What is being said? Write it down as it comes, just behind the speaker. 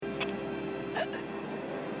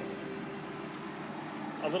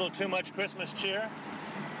little too much Christmas cheer?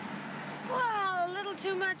 Well, a little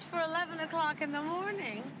too much for 11 o'clock in the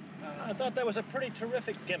morning. I thought that was a pretty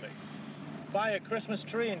terrific gimmick. Buy a Christmas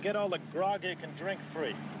tree and get all the grog you can drink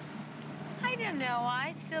free. I don't know.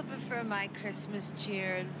 I still prefer my Christmas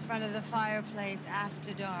cheer in front of the fireplace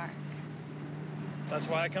after dark. That's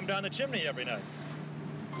why I come down the chimney every night.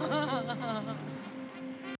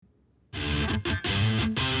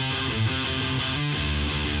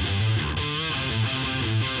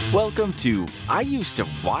 Welcome to I Used to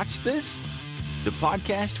Watch This, the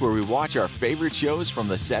podcast where we watch our favorite shows from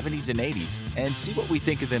the 70s and 80s and see what we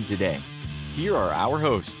think of them today. Here are our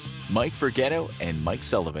hosts, Mike Forgetto and Mike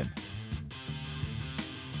Sullivan.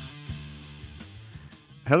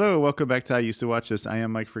 Hello, welcome back to I Used to Watch This. I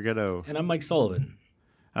am Mike Forgetto. And I'm Mike Sullivan.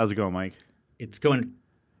 How's it going, Mike? It's going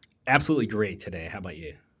absolutely great today. How about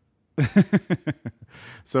you?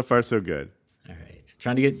 So far, so good. All right.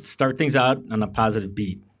 Trying to start things out on a positive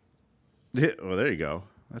beat. Yeah, well, there you go.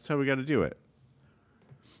 That's how we got to do it.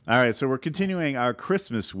 All right, so we're continuing our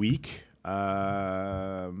Christmas week.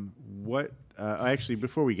 Actually,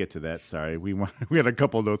 before we get to that, sorry, we had a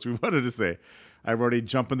couple notes we wanted to say. I've already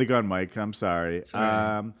jumping the gun, Mike. I'm sorry.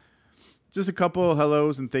 Just a couple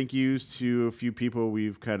hellos and thank yous to a few people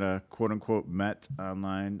we've kind of quote unquote met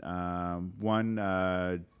online. One,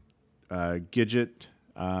 Gidget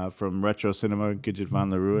from Retro Cinema, Gidget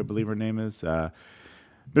Von LaRue, I believe her name is.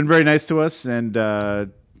 Been very nice to us and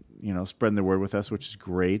spreading the word with us, which is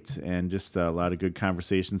great, and just a lot of good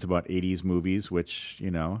conversations about 80s movies, which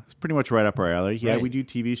is pretty much right up our alley. Yeah, right. We do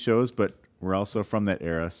TV shows, but we're also from that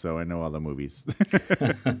era, so I know all the movies.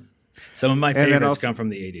 Some of my favorites come from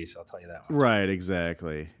the 80s, I'll tell you that one. Right,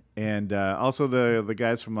 exactly. And also the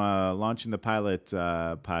guys from Launching the Pilot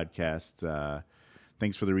podcast,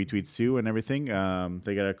 thanks for the retweets too and everything.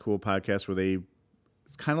 They got a cool podcast where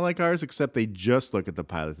it's kind of like ours, except they just look at the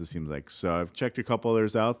pilots, it seems like. So I've checked a couple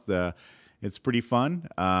others out. It's pretty fun.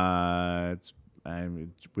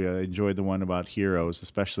 We enjoyed the one about heroes,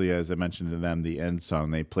 especially as I mentioned to them, the end song.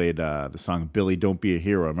 They played the song "Billy, Don't Be a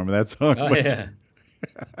Hero." Remember that song? Oh, yeah.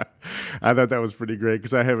 I thought that was pretty great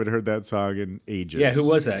because I haven't heard that song in ages. Yeah, who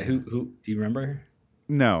was that? Who do you remember?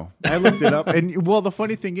 No, I looked it up. And well, the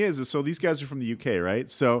funny thing is so these guys are from the UK, right?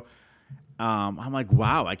 So I'm like,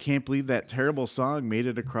 wow, I can't believe that terrible song made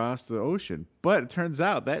it across the ocean. But it turns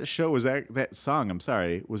out that song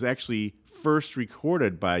was actually first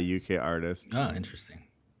recorded by a UK artist. Oh, interesting.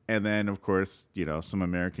 And then, of course, some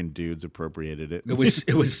American dudes appropriated it. It was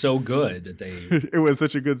so good that they. It was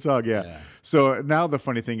such a good song, yeah. So now the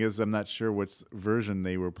funny thing is, I'm not sure which version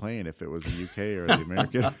they were playing, if it was the UK or the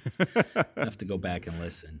American. I have to go back and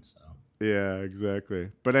listen. So. Yeah, exactly.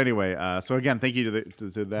 But anyway, so again, thank you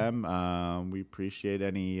to them. We appreciate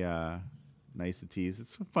any niceties.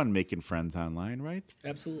 It's fun making friends online, right?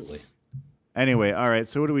 Absolutely. Anyway, all right.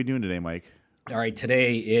 So what are we doing today, Mike? All right,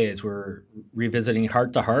 today we're revisiting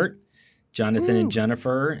Heart to Heart, Jonathan and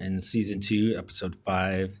Jennifer in season 2, episode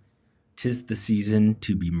 5. 'Tis the season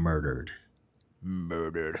to be murdered.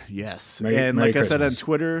 Murdered, yes. Merry I Christmas. said on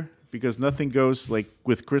Twitter, because nothing goes like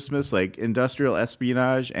with Christmas, like industrial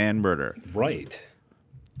espionage and murder. Right.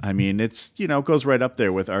 I mean, it goes right up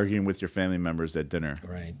there with arguing with your family members at dinner.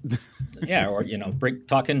 Right. Yeah, or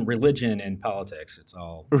talking religion and politics. It's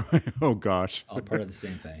all. Oh gosh. All part of the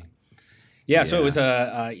same thing. Yeah, so it was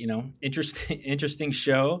a interesting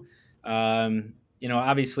show.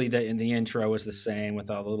 Obviously the intro was the same with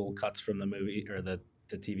all the little cuts from the movie or the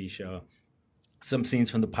TV show. Some scenes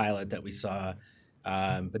from the pilot that we saw,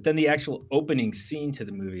 but then the actual opening scene to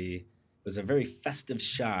the movie was a very festive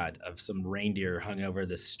shot of some reindeer hung over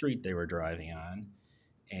the street they were driving on,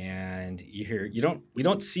 and we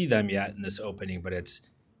don't see them yet in this opening, but it's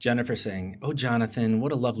Jennifer saying, "Oh, Jonathan,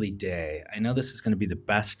 what a lovely day. I know this is going to be the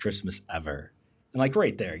best Christmas ever." And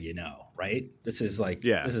right there, right? This is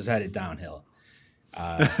this is headed downhill.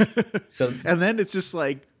 So and then it's just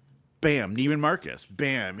like, bam, Neiman Marcus.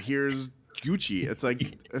 Bam, here's Gucci. It's like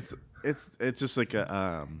it's just like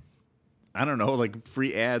a I don't know, like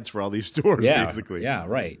free ads for all these stores, basically. Yeah,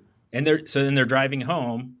 right. And they're driving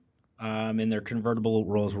home in their convertible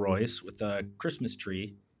Rolls Royce with a Christmas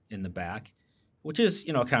tree in the back, which is,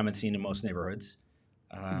 a common scene in most neighborhoods.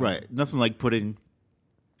 Right. Nothing like putting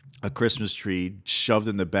a Christmas tree shoved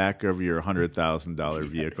in the back of your $100,000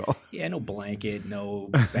 vehicle. Yeah, no blanket, no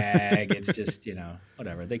bag. It's just,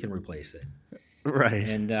 whatever. They can replace it. Right.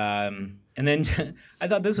 And then I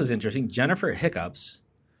thought this was interesting. Jennifer hiccups.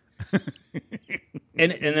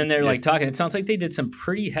 and then they're talking. It sounds like they did some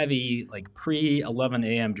pretty heavy, pre-11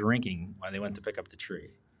 a.m. drinking while they went to pick up the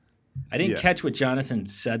tree. I didn't catch what Jonathan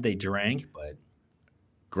said they drank, but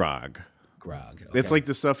grog. grog. It's Okay. like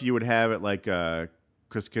the stuff you would have at like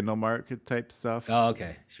Chris Kindle Market type stuff. Oh,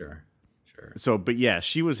 okay, sure. So, but yeah,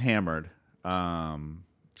 she was hammered.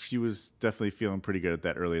 She was definitely feeling pretty good at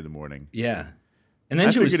that early in the morning. Yeah, and then I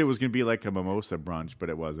she figured was it was going to be like a mimosa brunch, but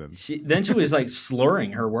it wasn't. she was like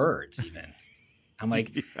slurring her words. Even I'm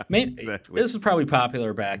like, Yeah, maybe exactly. this was probably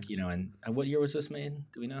popular back, in what year was this made?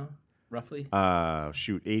 Do we know roughly?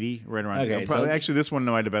 80, right around. Okay, Probably, so- actually, this one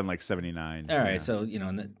might have been like 79. All right, Yeah. so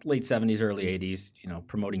in the late '70s, early '80s,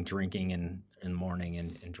 promoting drinking in the morning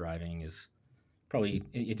and driving is probably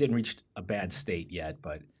it didn't reach a bad state yet,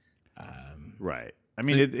 but Right. I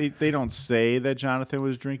mean, they don't say that Jonathan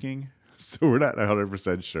was drinking, so we're not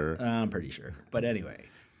 100% sure. I'm pretty sure. But anyway,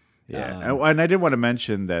 Yeah. And I did want to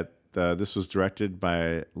mention that this was directed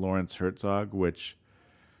by Lawrence Herzog, which,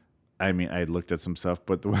 I mean, I looked at some stuff,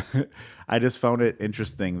 but I just found it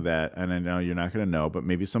interesting that, and I know you're not going to know, but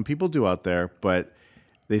maybe some people do out there, but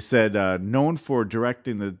they said known for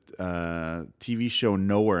directing the TV show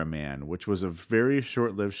Nowhere Man, which was a very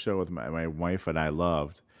short-lived show with my wife and I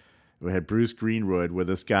loved. We had Bruce Greenwood with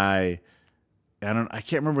this guy. I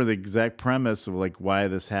can't remember the exact premise of like why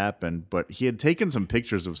this happened, but he had taken some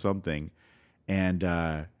pictures of something, and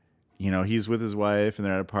he's with his wife and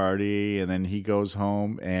they're at a party, and then he goes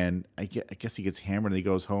home, and I guess he gets hammered, and he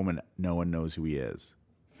goes home, and no one knows who he is.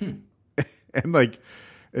 And like,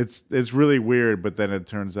 it's really weird, but then it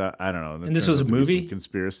turns out I don't know. And this was a movie?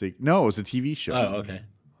 Conspiracy? No, it was a TV show. oh, okay.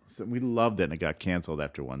 So we loved it, and it got canceled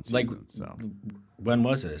after one season. Like, so When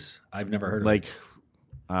was this? I've never heard of like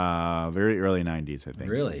it. very early 90s, I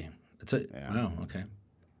think. Really? Yeah. Wow. Okay.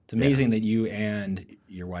 It's amazing that you and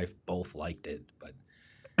your wife both liked it, but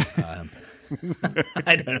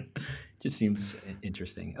I don't know. It just seems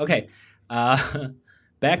interesting. Okay.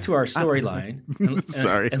 Back to our storyline.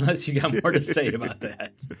 Sorry. Unless you got more to say about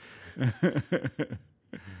that.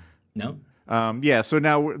 No? Yeah, so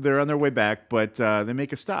now they're on their way back, but they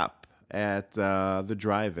make a stop at the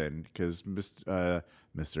drive-in because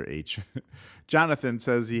Mr. H. Jonathan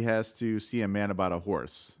says he has to see a man about a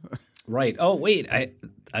horse. Right. Oh, wait.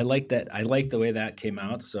 I like that. I like the way that came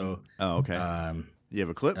out. So Oh, okay. You have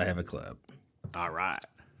a clip? I have a clip. All right.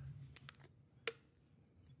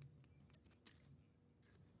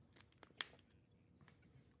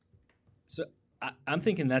 So I'm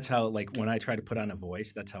thinking that's how, like, when I try to put on a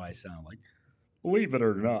voice, that's how I sound. Like, believe it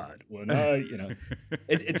or not, when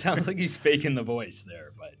it sounds like he's faking the voice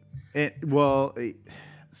there. But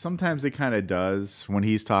Sometimes it kind of does when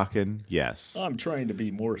he's talking. Yes. I'm trying to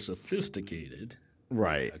be more sophisticated.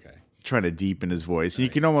 Right. Okay. Trying to deepen his voice. And you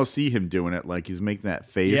can almost see him doing it, like he's making that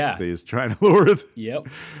face Yeah. that he's trying to lower. Yep.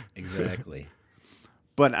 Exactly.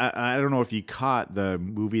 But I don't know if you caught the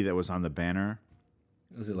movie that was on the banner.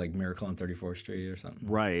 Was it like Miracle on 34th Street or something?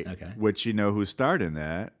 Right. Okay. Which who starred in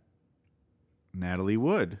that? Natalie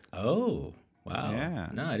Wood. Oh, wow. Yeah.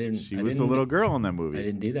 No, I didn't. She I was the didn't- little girl in that I movie.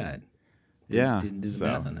 didn't do that. Didn't do the so,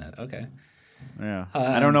 math on that. Okay. Yeah.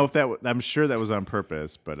 I don't know if I'm sure that was on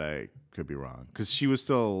purpose, but I could be wrong. Because she was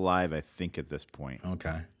still alive, I think, at this point.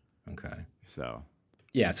 Okay. So.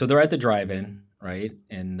 Yeah, so they're at the drive-in, right?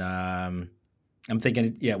 And I'm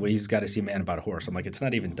thinking, well, he's got to see a man about a horse. I'm like, it's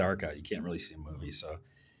not even dark out. You can't really see a movie. So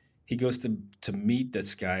he goes to meet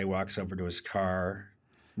this guy, walks over to his car.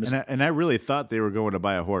 And I really thought they were going to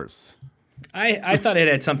buy a horse. I thought it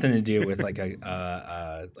had something to do with like a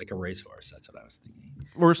racehorse. That's what I was thinking.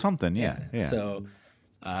 Or something, yeah. So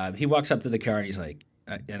he walks up to the car and he's like,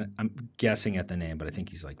 and I'm guessing at the name, but I think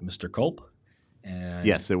he's like Mr. Culp. And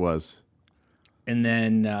Yes, it was. And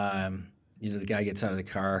then the guy gets out of the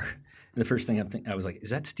car. And the first thing I was like, is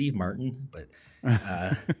that Steve Martin? But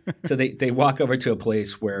so they walk over to a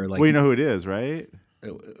place where, like, Well, you know who it is, right?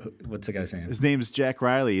 What's the guy's name? His name's Jack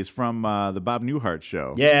Riley. He's from the Bob Newhart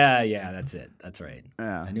show. Yeah, that's it. That's right.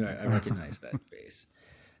 Yeah. I knew I recognized that face.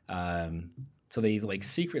 So they like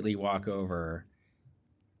secretly walk over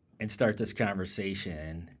and start this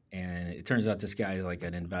conversation, and it turns out this guy is like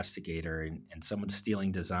an investigator, and someone's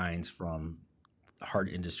stealing designs from Hart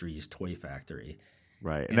Industries toy factory.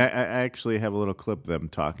 Right. And I actually have a little clip of them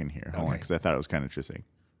talking here. Hold on, Okay. because I thought it was kind of interesting.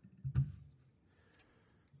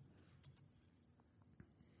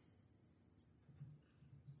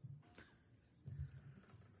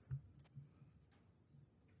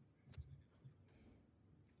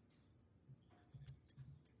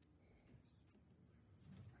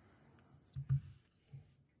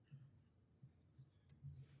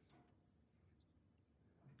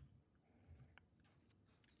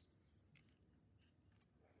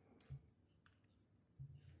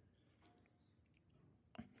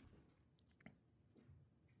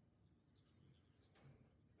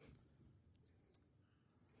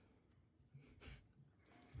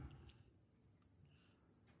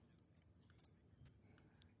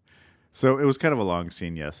 So it was kind of a long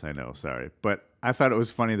scene. Yes, I know. Sorry. But I thought it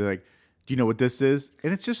was funny. They're like, do you know what this is?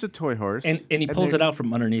 And it's just a toy horse. And he pulls it out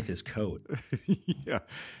from underneath his coat. Yeah.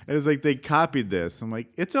 And it's like they copied this. I'm like,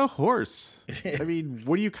 it's a horse. I mean,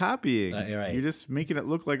 what are you copying? Right. You're just making it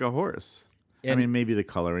look like a horse. And, I mean, maybe the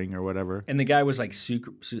coloring or whatever. And the guy was like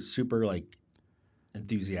super like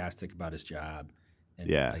enthusiastic about his job. And,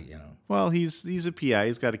 yeah. like, you know. Well, he's a PI.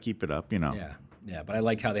 He's got to keep it up, you know. Yeah. Yeah. But I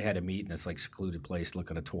like how they had to meet in this like secluded place,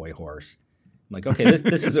 look at a toy horse. I'm like, okay,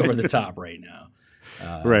 this is over the top right now.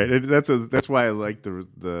 Right. That's why I like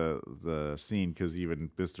the scene, because even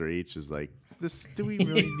Mr. H is like, do we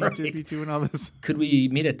really need to be doing all this? Could we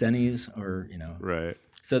meet at Denny's or, you know? Right.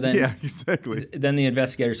 So then, yeah, exactly. Then the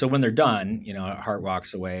investigator. So when they're done, you know, Hart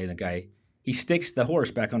walks away. And the guy, he sticks the horse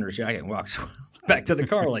back under his jacket and walks back to the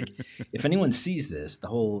car. Like, if anyone sees this, the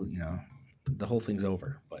whole thing's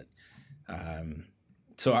over. But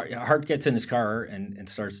so Hart gets in his car and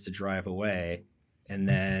starts to drive away, and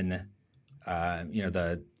then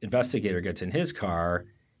the investigator gets in his car,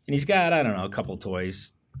 and he's got, I don't know, a couple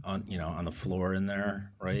toys on the floor in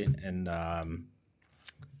there, right? And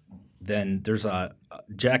then there's a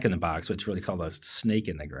Jack in the Box, which is really called a snake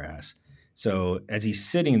in the grass. So as he's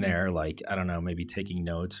sitting there, like, I don't know, maybe taking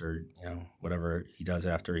notes or, you know, whatever he does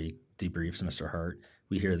after he debriefs Mr. Hart,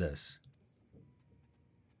 we hear this.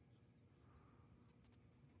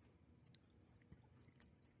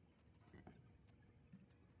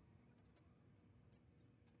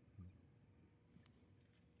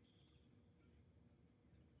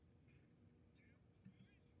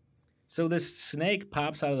 So this snake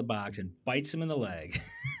pops out of the box and bites him in the leg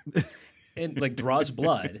and like draws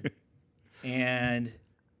blood. And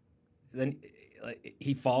then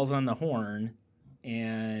he falls on the horn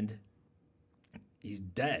and he's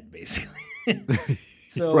dead, basically.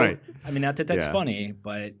 So, right. I mean, not that that's funny,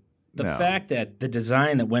 but the fact that the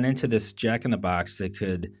design that went into this Jack in the Box that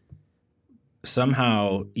could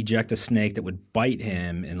somehow eject a snake that would bite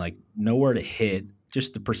him and like nowhere to hit,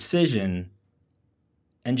 just the precision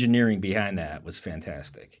engineering behind that was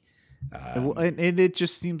fantastic. And it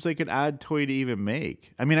just seems like an odd toy to even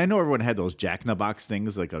make. I mean, I know everyone had those Jack in the Box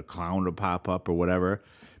things, like a clown to pop up or whatever,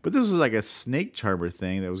 but this was like a snake charmer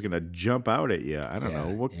thing that was going to jump out at you. I don't know.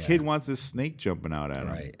 What kid wants this snake jumping out at him?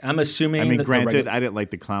 Right. I'm assuming. I mean, granted, I didn't like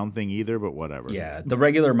the clown thing either, but whatever. Yeah. The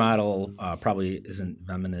regular model probably isn't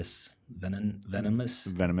venomous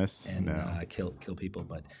and kill people.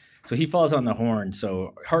 But so he falls on the horn.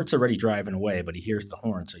 So Hart's already driving away, but he hears the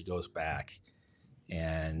horn, so he goes back,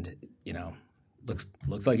 and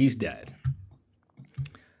looks like he's dead.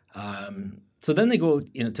 So then they go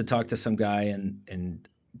to talk to some guy in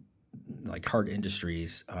like Hart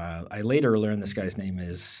Industries. I later learned this guy's name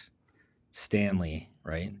is Stanley.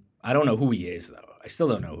 Right? I don't know who he is though. I still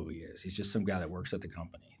don't know who he is. He's just some guy that works at the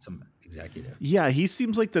company, some executive. Yeah, he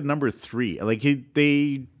seems like the number 3. Like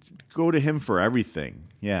they go to him for everything.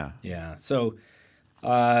 Yeah. Yeah. So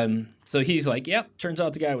he's like, yep, turns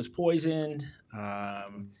out the guy was poisoned.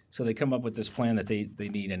 So they come up with this plan that they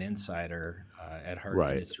need an insider at Hart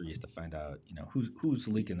Industries to find out, who's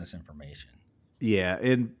leaking this information. Yeah,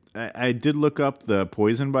 and I did look up the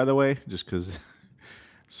poison, by the way, just because.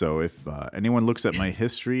 So if anyone looks at my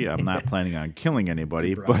history, I'm not planning on killing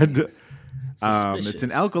anybody, but it's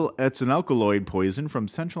an alkaloid poison from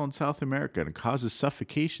Central and South America, and it causes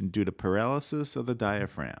suffocation due to paralysis of the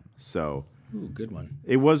diaphragm. So, ooh, good one.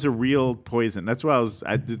 It was a real poison. That's why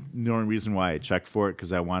the only reason why I checked for it,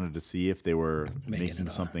 because I wanted to see if they were making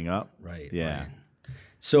something up. Right. Yeah. Right.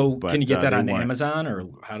 So can you get that on Amazon, or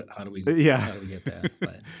how do we get that?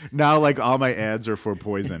 But. Now, like, all my ads are for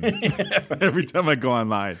poison every time I go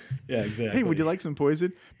online. Yeah, exactly. Hey, would you like some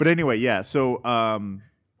poison? But anyway, yeah. So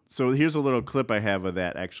here's a little clip I have of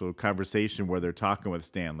that actual conversation where they're talking with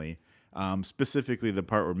Stanley, specifically the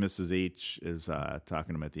part where Mrs. H is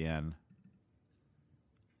talking to him at the end.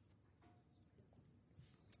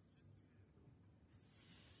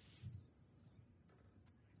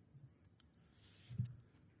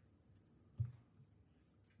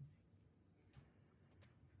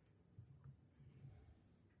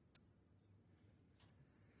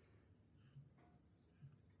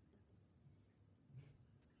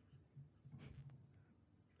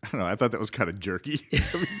 I don't know. I thought that was kind of jerky.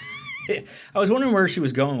 I was wondering where she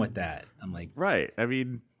was going with that. I'm like, right. I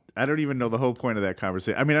mean, I don't even know the whole point of that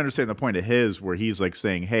conversation. I mean, I understand the point of his where he's like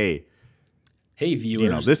saying, hey,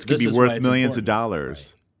 viewers, this could be worth millions of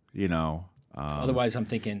dollars, right. Otherwise, I'm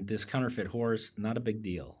thinking this counterfeit horse, not a big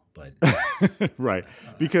deal. But right.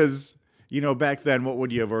 Because, back then, what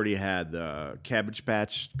would you have already had? The Cabbage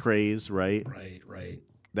Patch craze, right? Right.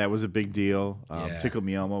 That was a big deal. Yeah. Tickle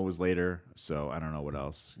Me Elmo was later, so I don't know what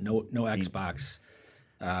else. No Xbox.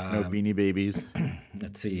 No Beanie Babies.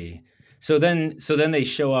 Let's see. So then they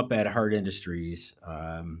show up at Hart Industries,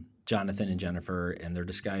 Jonathan and Jennifer, and they're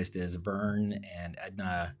disguised as Vern and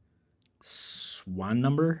Edna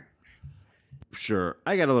Swan. Sure.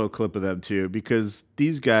 I got a little clip of them too, because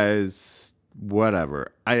these guys,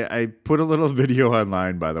 whatever. I put a little video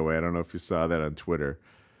online, by the way. I don't know if you saw that on Twitter.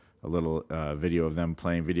 A little video of them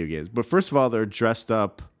playing video games. But first of all, they're dressed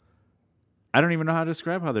up. I don't even know how to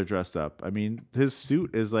describe how they're dressed up. I mean, his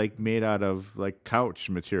suit is like made out of like couch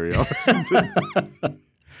material or something.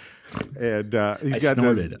 And I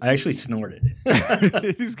actually snorted.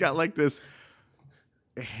 He's got like this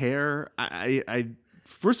hair. I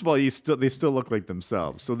first of all, they still look like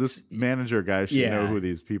themselves. So this manager guy should know who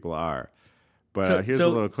these people are. But here's a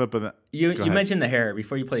little clip of that. You mentioned the hair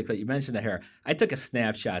before you play the clip. You mentioned the hair. I took a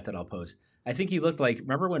snapshot that I'll post. I think he looked like.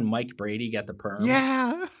 Remember when Mike Brady got the perm?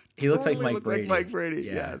 Yeah, he looked like Mike Brady. Like Mike Brady,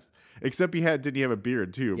 yeah. Yes. Except didn't he have a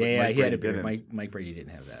beard too? But Yeah, Mike he had a Brady beard. didn't. Mike Brady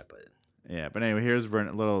didn't have that, but yeah. But anyway, here's Vern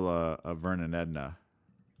and Edna.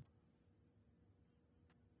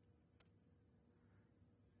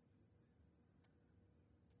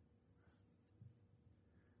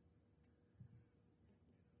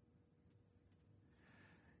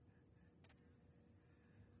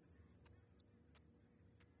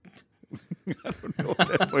 I don't know what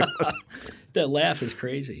that point was. That laugh is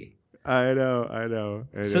crazy. I know.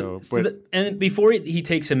 And before he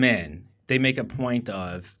takes him in, they make a point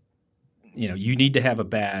of, you need to have a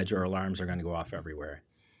badge or alarms are going to go off everywhere.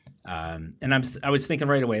 And I was thinking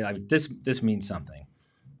right away, like this means something.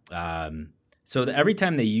 So every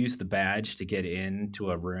time they use the badge to get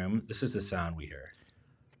into a room, this is the sound we hear.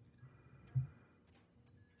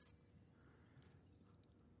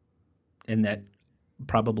 And that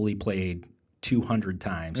probably played 200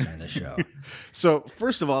 times during the show. So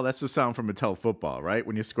first of all, that's the sound from Mattel football, right?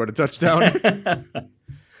 When you scored a touchdown.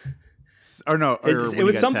 Or no, it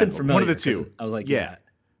was something tackled. familiar. One of the two. I was like, yeah.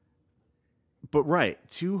 But right,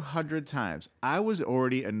 200 times. I was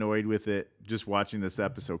already annoyed with it just watching this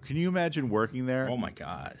episode. Can you imagine working there? Oh my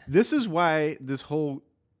God. This is why this whole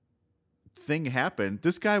thing happened.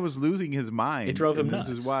 This guy was losing his mind. It drove him nuts.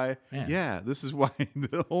 This is why, this is why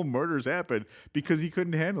the whole murders happened, because he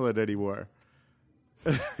couldn't handle it anymore.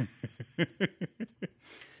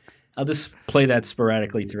 I'll just play that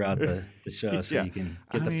sporadically throughout the show so you can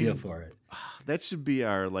get the feel for it. That should be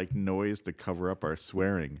our noise to cover up our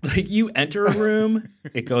swearing. Like, you enter a room,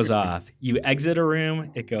 it goes off. You exit a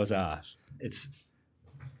room, it goes off.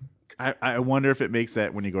 I wonder if it makes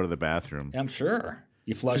that when you go to the bathroom. I'm sure.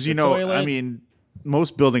 You flush the toilet. I mean,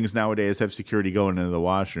 most buildings nowadays have security going into the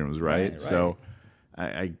washrooms, right? Right. So, All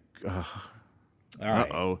right.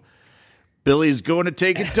 uh-oh. Billy's going to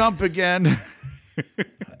take a dump again.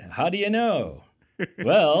 How do you know?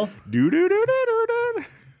 Well,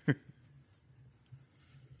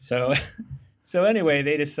 So anyway,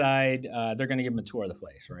 they decide they're going to give him a tour of the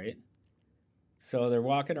place, right? So they're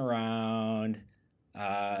walking around.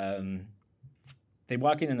 They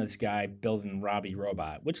walk in this guy building Robbie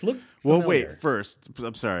Robot, which looked familiar. Well, wait, first,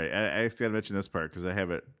 I'm sorry. I got to mention this part because I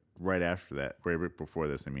have it right after that, right before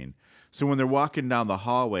this, I mean. So when they're walking down the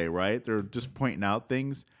hallway, right, they're just pointing out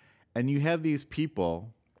things, and you have these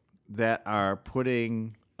people that are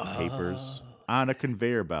putting papers on a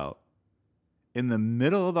conveyor belt in the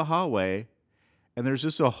middle of the hallway, and there's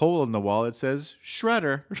just a hole in the wall that says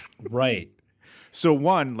shredder. Right. So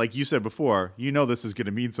one, like you said before, this is going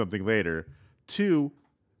to mean something later. Two,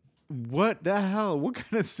 what the hell? What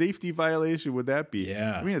kind of safety violation would that be?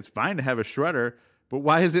 Yeah. I mean, it's fine to have a shredder, but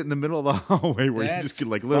why is it in the middle of the hallway where you just could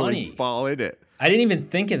literally fall in it? I didn't even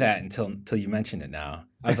think of that until you mentioned it now.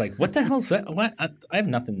 I was like, what the hell is that? What? I have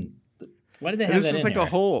nothing. Why did they have that in there? It's just like a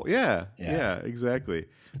hole. Yeah, exactly.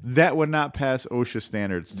 That would not pass OSHA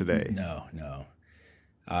standards today. No.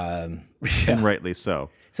 And rightly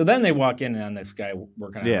so. So then they walk in on this guy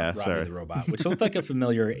working on Robbie the Robot, which looked like a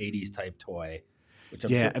familiar 80s type toy.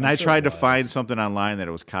 I tried to find something online that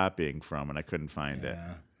it was copying from, and I couldn't find it.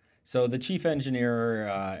 So the chief engineer,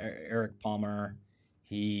 Eric Palmer,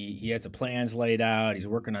 he has the plans laid out. He's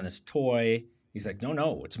working on this toy. He's like,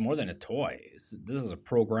 no, it's more than a toy. This is a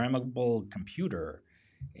programmable computer.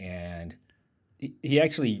 And he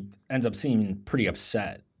actually ends up seeming pretty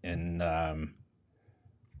upset. And,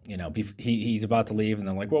 he's about to leave. And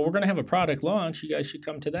they're like, well, we're going to have a product launch. You guys should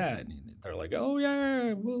come to that. And they're like, oh,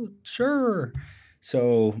 yeah, well, sure.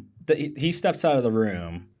 So he steps out of the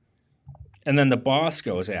room. And then the boss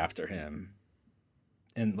goes after him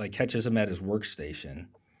and catches him at his workstation.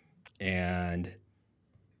 And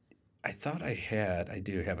I thought I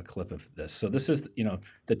do have a clip of this. So this is,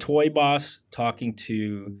 the toy boss talking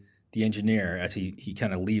to the engineer as he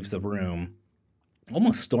kind of leaves the room,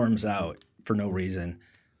 almost storms out for no reason.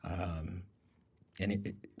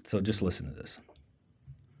 So just listen to this.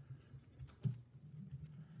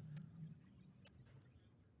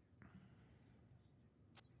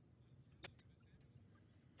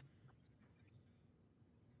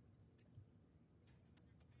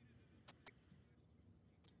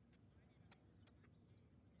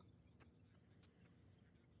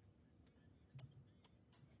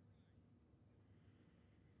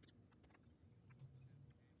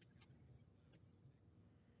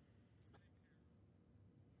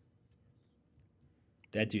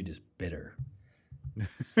 That dude is bitter.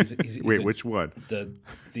 He's Wait, which one? The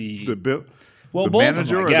bill. Well, the both of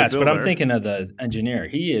manager them, or I guess, the but I'm builder? thinking of the engineer.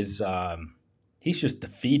 He is, he's just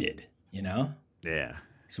defeated. Yeah.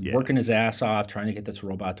 He's working his ass off trying to get this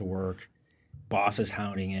robot to work. Boss is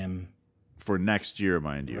hounding him. For next year,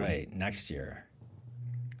 mind you. Right, next year.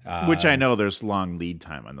 Which I know there's long lead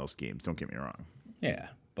time on those games. Don't get me wrong. Yeah,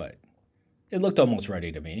 but it looked almost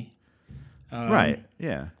ready to me. Right.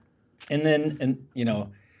 Yeah. And then,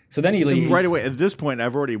 so then he leaves. And right away, at this point,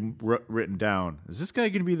 I've already written down, is this guy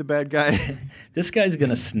going to be the bad guy? This guy's going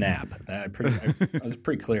to snap. I was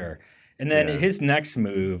pretty clear. And then his next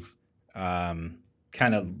move kind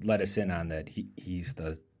of let us in on that he's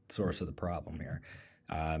the source of the problem here.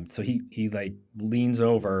 So he like leans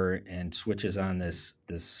over and switches on this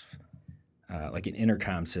like an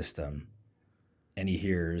intercom system, and he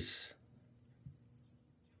hears...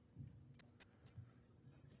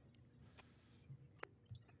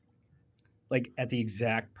 Like at the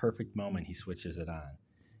exact perfect moment, he switches it on,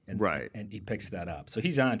 and he picks that up. So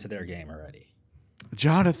he's on to their game already.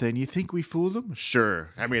 Jonathan, you think we fooled them? Sure.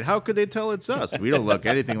 I mean, how could they tell it's us? We don't look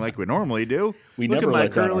anything like we normally do. We look never at my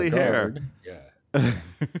look on our curly hair. guard. Yeah,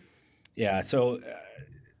 yeah. So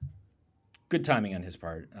good timing on his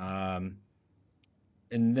part. And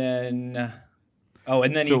then,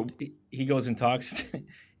 he goes and talks.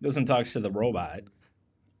 To the robot.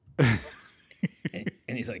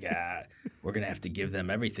 And he's like, we're going to have to give them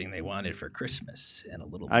everything they wanted for Christmas and a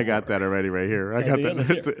little more. I got that already right here. I got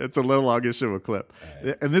that. It's a little longish of a clip.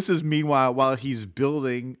 Right. And this is meanwhile while he's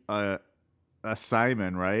building a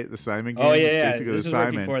Simon, right? The Simon game. Oh, yeah. Basically This the is right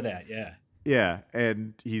Simon. before that, yeah. Yeah,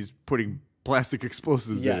 and he's putting plastic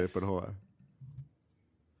explosives in it, Yes. but hold on.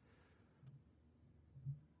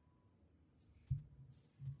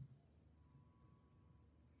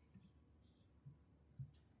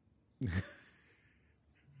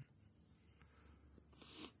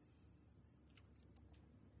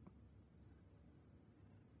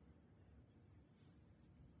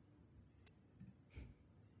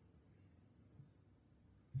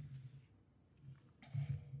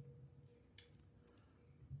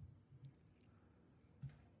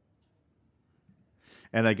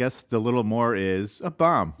 And I guess the little more is a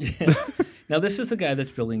bomb. Now, this is the guy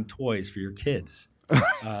that's building toys for your kids.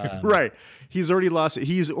 Right. He's already lost it.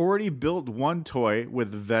 He's already built one toy with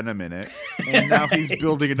venom in it, and now he's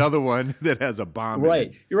building another one that has a bomb Right.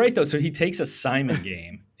 in it. You're right, though. So he takes a Simon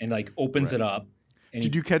game and, like, opens it up. And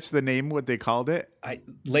Did you catch the name, what they called it?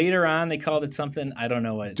 later on, they called it something. I don't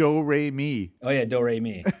know what. Do, re, mi. Oh, yeah, Do, Re,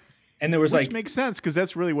 Mi. And there was Which like... makes sense, because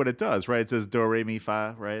that's really what it does, right? It says do, re, mi,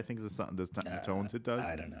 fa, right? I think it's something the tones it does.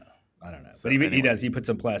 I don't know. So But he anyway. does. He puts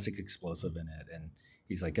some plastic explosive in it, and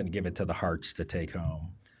he's like going to give it to the Hearts to take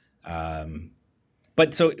home.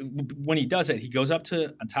 But so when he does it, he goes up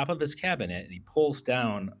to on top of his cabinet and he pulls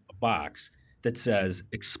down a box that says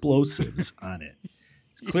explosives on it.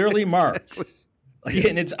 It's clearly marked,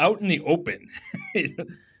 and it's out in the open.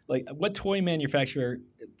 Like, what toy manufacturer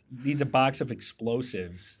needs a box of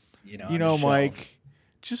explosives? On a shelf? Mike,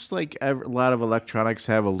 just like a lot of electronics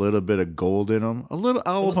have a little bit of gold in them,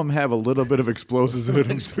 all of them have a little bit of explosives in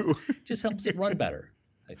them too. Just helps it run better,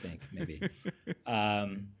 I think, maybe.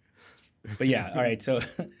 But yeah, all right. So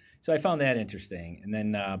I found that interesting. And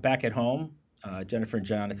then back at home, Jennifer and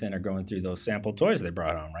Jonathan are going through those sample toys they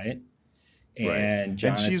brought home, right? And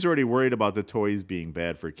And she's already worried about the toys being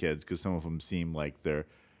bad for kids because some of them seem like they're,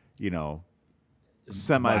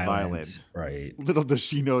 semi-violent. Right. Little does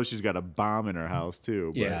she know she's got a bomb in her house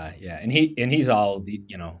too. But. Yeah. And he's all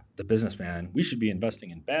the businessman. We should be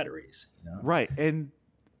investing in batteries. Right. And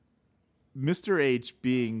Mr. H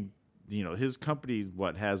being, his company,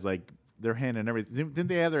 has like their hand in everything. Didn't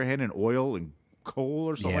they have their hand in oil and coal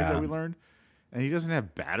or something like Yeah. that we learned? And he doesn't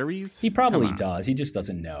have batteries? He probably does. He just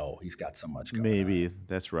doesn't know. He's got so much going on. Maybe.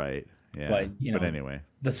 That's right. Yeah. But but anyway.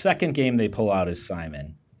 The second game they pull out is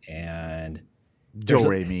Simon, and Do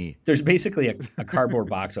re mi. There's basically a cardboard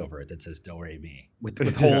box over it that says Do Re Mi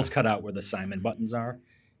with holes cut out where the Simon buttons are,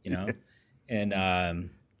 and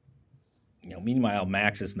meanwhile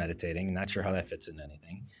Max is meditating, not sure how that fits into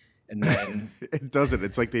anything, and then It doesn't.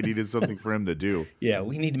 It's like they needed something for him to do. yeah,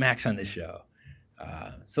 we need Max on this show.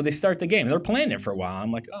 So they start the game. They're playing it for a while.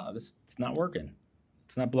 I'm like, oh, it's not working.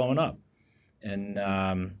 It's not blowing up. And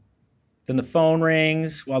then the phone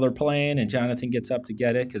rings while they're playing, and Jonathan gets up to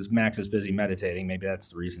get it because Max is busy meditating. Maybe that's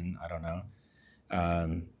the reason. I don't know.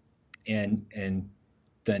 And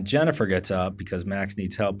then Jennifer gets up because Max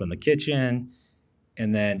needs help in the kitchen.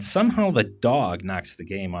 And then somehow the dog knocks the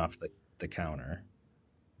game off the counter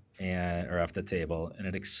or off the table, and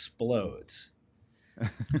it explodes.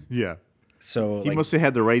 Yeah. So He must have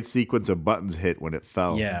had the right sequence of buttons hit when it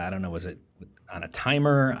fell. Yeah, I don't know. Was it on a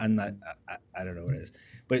timer? I don't know what it is.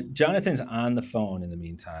 But Jonathan's on the phone in the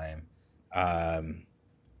meantime. I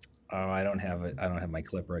don't have it. I don't have my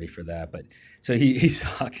clip ready for that. But so he's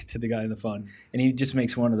talking to the guy on the phone, and he just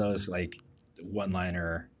makes one of those like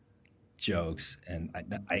one-liner jokes. And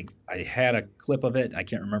I had a clip of it. I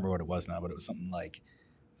can't remember what it was now, but it was something like.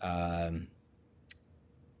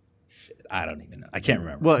 I don't even know. I can't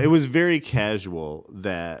remember. Well, it was very casual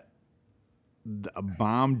that a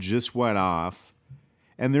bomb just went off,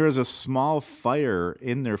 and there was a small fire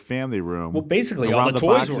in their family room. Well, basically, around all the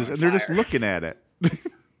toys boxes, were on and they're just fire. looking at it.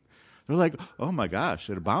 They're like, "Oh my gosh,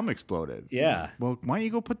 a bomb exploded." Yeah. Well, why don't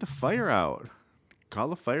you go put the fire out? Call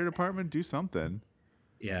the fire department. Do something.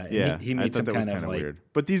 Yeah. And Yeah, He I meets thought some that was kind of like weird.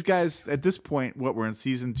 But these guys, at this point, we're in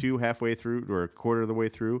season 2, halfway through, or a quarter of the way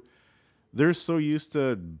through. They're so used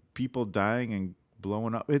to people dying and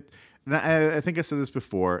blowing up. I think I said this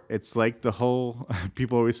before. It's like the whole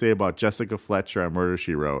people always say about Jessica Fletcher on Murder,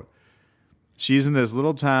 She Wrote. She's in this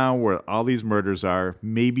little town where all these murders are.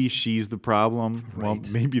 Maybe she's the problem. Right. Well,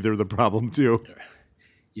 maybe they're the problem too.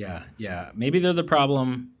 Yeah. Maybe they're the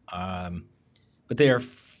problem, but they are.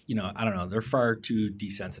 I don't know. They're far too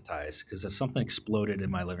desensitized because if something exploded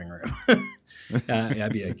in my living room,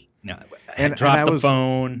 I'd be like, And drop I the was-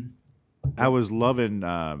 phone. I was loving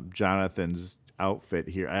Jonathan's outfit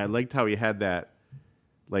here. I liked how he had that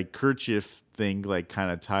like kerchief thing like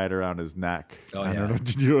kind of tied around his neck. Oh, I yeah. don't know.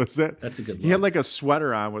 Did you notice that? That's a good He had look. like a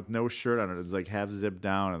sweater on with no shirt on it. It's like half zipped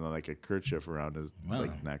down and then like a kerchief around his Wow.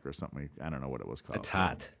 like neck or something. I don't know what it was called. It's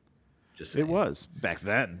hot. Just saying. It was back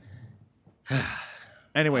then.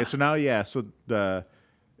 Anyway, so now so the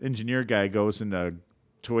engineer guy goes in a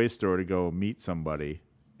toy store to go meet somebody,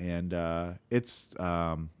 and it's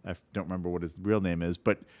I don't remember what his real name is,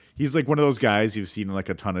 but he's like one of those guys you've seen in like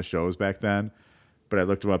a ton of shows back then. But I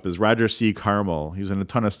looked him up as Roger C. Carmel. He was in a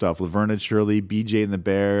ton of stuff: Laverne and Shirley, BJ and the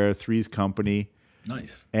Bear, Three's Company.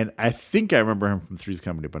 Nice. And I think I remember him from Three's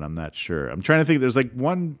Company, but I'm not sure. I'm trying to think. There's like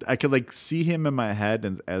one I could like see him in my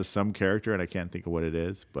head as some character, and I can't think of what it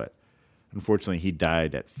is. But unfortunately, he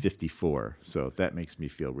died at 54, so that makes me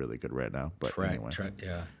feel really good right now. But anyway,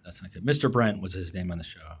 Yeah, that's not good. Mr. Brent was his name on this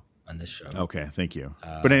show. okay, thank you.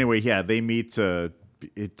 But anyway, yeah, they meet.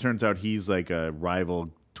 It turns out he's like a rival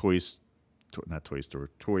toy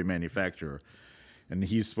manufacturer, and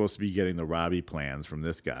he's supposed to be getting the Robbie plans from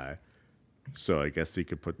this guy. So I guess he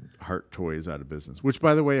could put Hart Toys out of business. Which,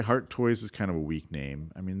 by the way, Hart Toys is kind of a weak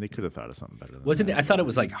name. I mean, they could have thought of something better than Wasn't that. it? I thought it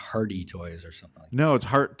was like Hardy Toys or something like that. No, it's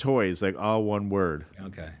Hart Toys, like all one word.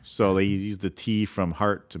 Okay. So they used the T from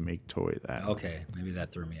Hart to make toys. Okay, maybe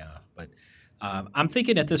that threw me off. But I'm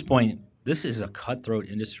thinking at this point, this is a cutthroat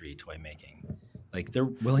industry, toy making. Like they're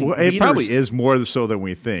willing. Well, it probably is more so than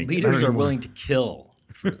we think. Leaders are willing to kill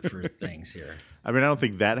for things here. I mean, I don't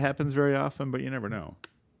think that happens very often, but you never know.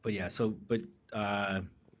 But yeah,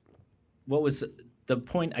 what was the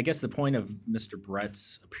point? I guess the point of Mr.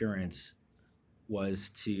 Brett's appearance was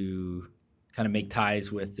to kind of make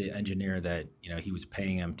ties with the engineer that he was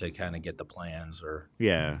paying him to kind of get the plans or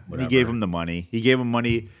Yeah, whatever. he gave him the money. He gave him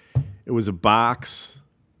money. It was a box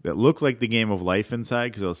that looked like the Game of Life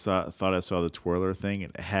inside because I thought I saw the twirler thing.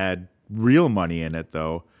 It had real money in it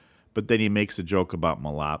though. But then he makes a joke about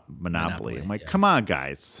Monopoly. I'm like, yeah. come on,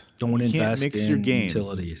 guys. Don't You can't invest mix in your games.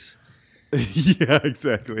 utilities. Yeah,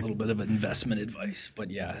 exactly. A little bit of investment advice, but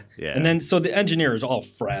yeah. Yeah. And then so the engineer is all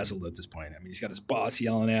frazzled at this point. I mean, he's got his boss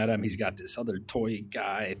yelling at him. He's got this other toy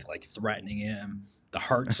guy like threatening him. The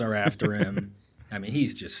Harts are after him. I mean,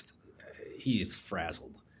 he's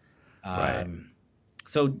frazzled. Right.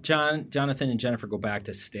 So Jonathan and Jennifer go back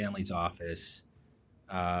to Stanley's office.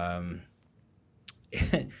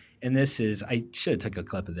 And this is, I should have took a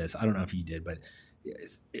clip of this. I don't know if you did, but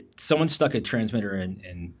someone stuck a transmitter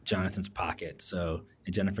in Jonathan's pocket. So,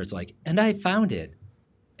 and Jennifer's like, and I found it.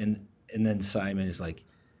 And then Simon is like,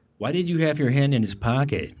 why did you have your hand in his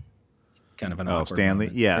pocket? Kind of an awkward Stanley?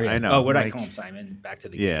 moment. Yeah, I know. Oh, what did I Like- call him, Simon? Back to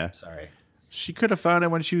the Yeah. game. Sorry. She could have found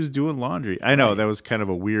it when she was doing laundry. I know, Right. that was kind of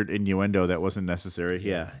a weird innuendo that wasn't necessary.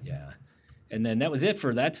 Yeah. Yeah. And then that was it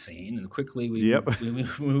for that scene. And quickly we Yep. we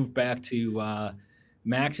moved back to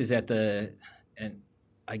Max is at the, and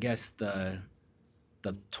I guess the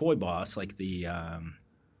toy boss, like the I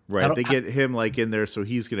Right. don't- They get him like in there, so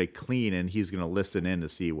he's going to clean and he's going to listen in to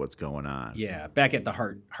see what's going on. back at the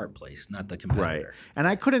heart place, not the competitor. Right. And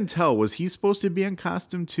I couldn't tell, was he supposed to be in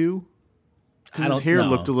costume too? I Because his don't hair know.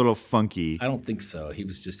 looked a little funky. I don't think so. He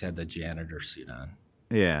was just had the janitor suit on.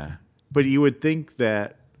 Yeah. But you would think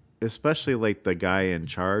that, especially like the guy in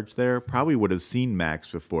charge there, probably would have seen Max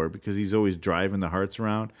before because he's always driving the hearts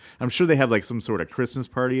around. I'm sure they have like some sort of Christmas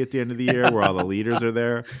party at the end of the year where all the leaders are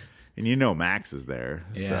there. And you know Max is there.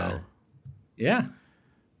 Yeah. So. Yeah.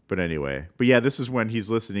 But anyway. But yeah, this is when he's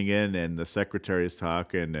listening in and the secretary is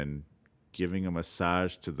talking and giving a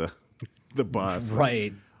massage to the boss.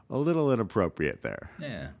 Right. A little inappropriate there.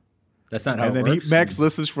 Yeah. That's not how And it then works. Max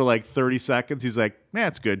listens for like 30 seconds. He's like, nah,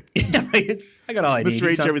 it's good. I got all I need.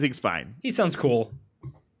 Mr. H, everything's fine. He sounds cool.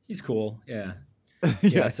 He's cool. Yeah.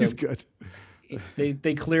 Yeah, so- he's good.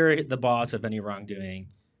 They clear the boss of any wrongdoing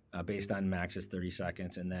based on Max's 30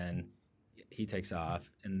 seconds, and then he takes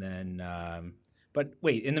off. And then, but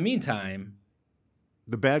wait, in the meantime,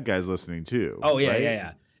 The bad guy's listening too. oh yeah, right?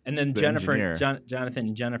 yeah. And then The Jennifer, engineer. Jonathan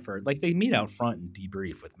and Jennifer, like they meet out front and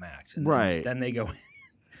debrief with Max, and Right. then they go in.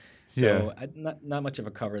 So not much of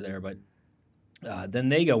a cover there, but then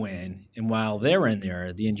they go in, and while they're in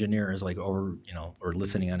there, the engineer is like over, or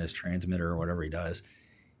listening on his transmitter or whatever he does.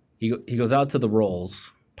 He goes out to the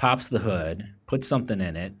rolls, pops the hood, puts something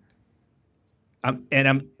in it.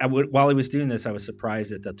 While he was doing this, I was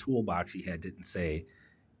surprised that the toolbox he had didn't say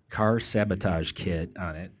 "car sabotage kit"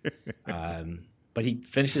 on it. But he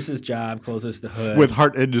finishes his job, closes the hood With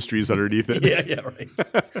Hart Industries underneath it. yeah, right.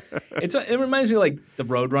 It reminds me like the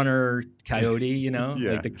Roadrunner Coyote,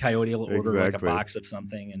 Yeah, like the Coyote will order like a exactly. box of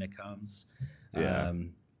something and it comes. Yeah.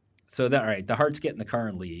 So all right, the Harts get in the car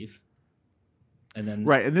and leave, and then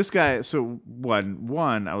Right. And this guy, so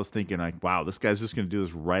one, I was thinking like, wow, this guy's just going to do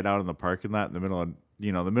this right out in the parking lot in the middle of,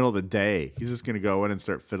 the middle of the day. He's just going to go in and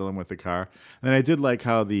start fiddling with the car. And then I did like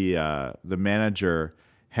how the manager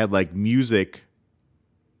had like music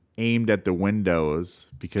aimed at the windows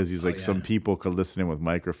because he's like, yeah. some people could listen in with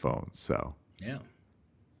microphones. So. yeah.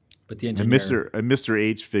 But the And engineer, Mr.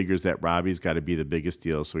 H figures that Robbie's got to be the biggest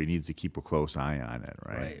deal, so he needs to keep a close eye on it,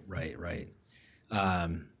 right? right.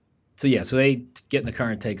 So they get in the car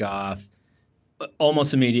and take off.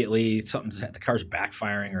 Almost immediately, the car's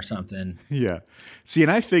backfiring or something. Yeah. See,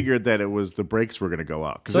 and I figured that it was the brakes were going to go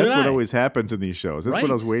out because So that's did what I. always happens in these shows. That's what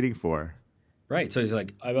I was Right. waiting for. Right. So he's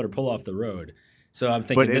like, I better pull off the road. So I'm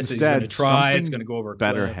thinking But this is going instead, to try. It's something going to go over a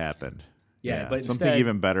better cliff. happened. Yeah, but something instead-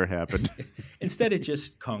 even better happened. Instead, it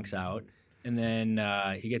just conks out, and then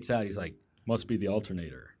he gets out. He's like, "Must be the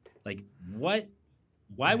alternator." Like, what?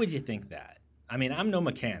 Why would you think that? I mean, I'm no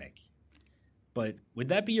mechanic, but would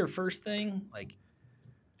that be your first thing? Like,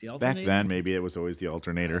 the Back alternator? then, maybe it was always the I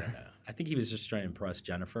alternator. don't know. I think he was just trying to impress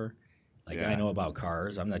Jennifer. Like, Yeah. I know about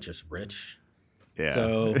cars. I'm not just rich. Yeah.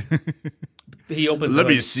 So he opens. Let the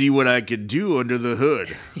me hood. see what I could do under the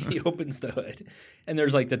hood. He opens the hood, and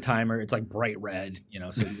there's like the timer. It's like bright red,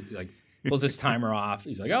 So he's like pulls his timer off.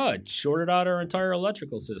 He's like, "Oh, it shorted out our entire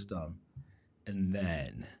electrical system," and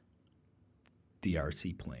then the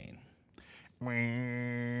RC plane.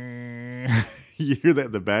 You hear that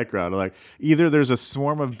in the background. Like, either there's a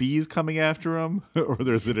swarm of bees coming after him or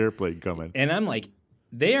there's an airplane coming. And I'm like,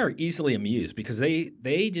 they are easily amused because they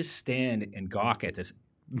just stand and gawk at this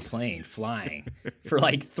plane flying for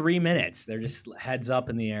like 3 minutes. They're just heads up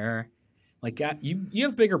in the air. Like, God, you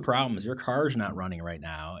have bigger problems. Your car's not running right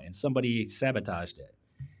now, and somebody sabotaged it.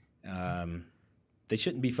 They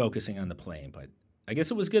shouldn't be focusing on the plane, but I guess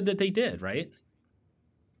it was good that they did, right?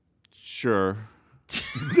 Sure.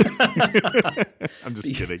 I'm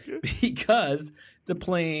just kidding. Because the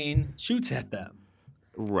plane shoots at them.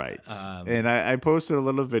 Right. And I posted a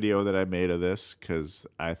little video that I made of this because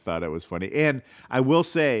I thought it was funny. And I will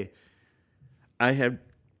say, I have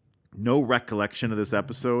no recollection of this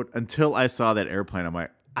episode until I saw that airplane. I'm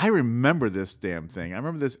like, I remember this damn thing. I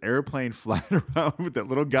remember this airplane flying around with that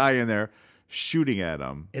little guy in there shooting at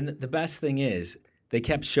him. And the best thing is, they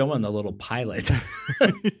kept showing the little pilot.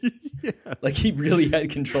 Like he really had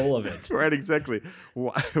control of it. Right, exactly.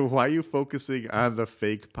 Why are you focusing on the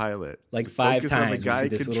fake pilot? Like 5 Focus on the times we guy see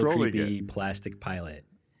this little controlling creepy plastic pilot.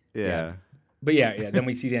 Yeah. But yeah, then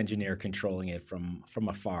we see the engineer controlling it from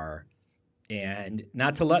afar. And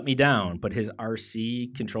not to let me down, but his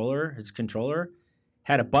RC controller,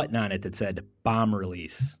 had a button on it that said bomb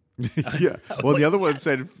release. Yeah. Well, the other one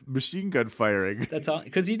said machine gun firing. That's all,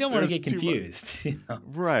 because you don't want to There's get confused. You know?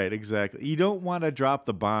 Right, exactly. You don't want to drop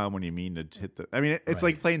the bomb when you mean to hit the. I mean, it's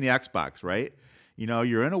like playing the Xbox, right? You know,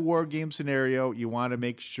 you're in a war game scenario. You want to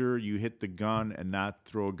make sure you hit the gun and not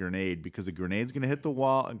throw a grenade, because the grenade's going to hit the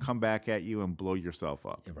wall and come back at you and blow yourself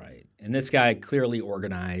up. Right. And this guy, clearly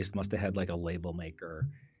organized, must have had like a label maker.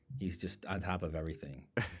 He's just on top of everything.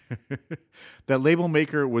 That label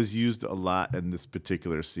maker was used a lot in this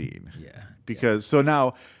particular scene. Yeah. Because so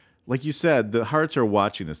now, like you said, the Hearts are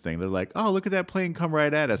watching this thing. They're like, oh, look at that plane come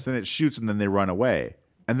right at us. Then it shoots and then they run away.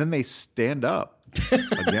 And then they stand up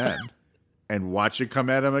again and watch it come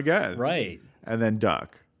at them again. Right. And then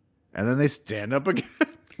duck. And then they stand up again.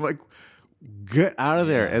 Like, get out of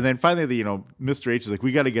there. And then finally, Mr. H is like,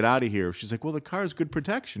 we got to get out of here. She's like, well, the car's good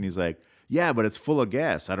protection. He's like, yeah, but it's full of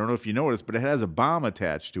gas. I don't know if you noticed, but it has a bomb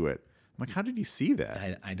attached to it. I'm like, how did he see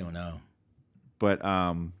that? I don't know. But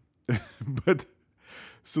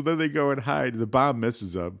so then they go and hide. The bomb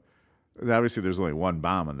misses them. And obviously, there's only one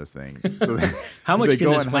bomb on this thing. So how much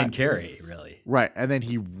can this plane carry, really? Right. And then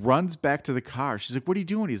he runs back to the car. She's like, what are you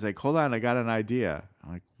doing? He's like, hold on, I got an idea.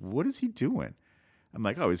 I'm like, what is he doing? I'm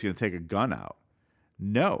like, oh, he's going to take a gun out.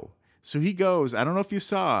 No. So he goes, I don't know if you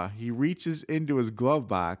saw, he reaches into his glove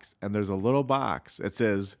box, and there's a little box. It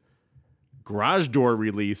says garage door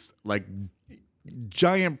release, like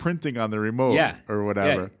giant printing on the remote or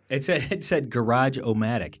whatever. Yeah. It said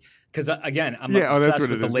Garage-O-Matic. Because, again, I'm obsessed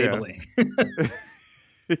with the labeling. Yeah.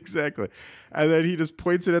 Exactly. And then he just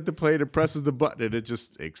points it at the plane and presses the button, and it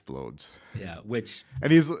just explodes. Yeah,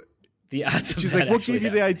 and he's the odds. She's like, what gave you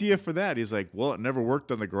the idea for that? He's like, well, it never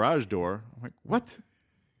worked on the garage door. I'm like, what?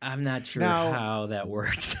 I'm not sure how that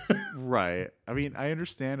works. Right. I mean, I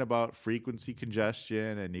understand about frequency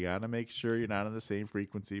congestion, and you got to make sure you're not on the same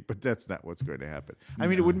frequency, but that's not what's going to happen. I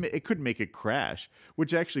mean, it could make it crash,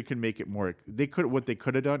 which actually can make it more. What they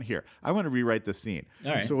could have done here. I want to rewrite the scene.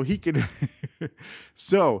 All right. So he could.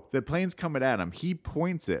 So the plane's coming at him. He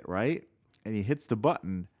points it right, and he hits the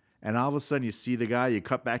button. And all of a sudden, you see the guy. You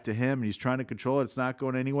cut back to him, and he's trying to control it. It's not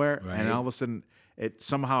going anywhere. Right. And all of a sudden, it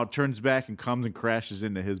somehow turns back and comes and crashes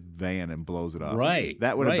into his van and blows it up. Right.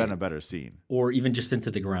 That would have been a better scene. Or even just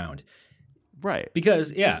into the ground. Right.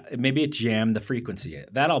 Because, maybe it jammed the frequency.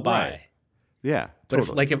 That I'll buy. Right. Yeah. But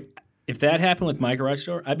totally. if that happened with my garage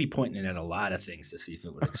door, I'd be pointing it at a lot of things to see if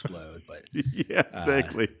it would explode. But yeah,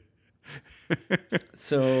 exactly.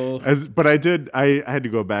 But I had to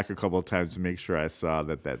go back a couple of times to make sure I saw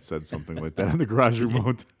that said something like that on the garage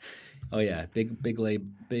remote. Oh yeah, big.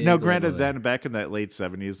 Now, granted, then back in that late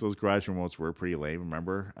 70s, those garage remotes were pretty lame.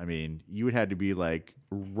 Remember? I mean, you had to be like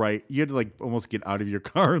you had to like almost get out of your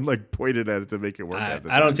car and like point it at it to make it work.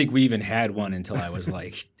 I don't think we even had one until I was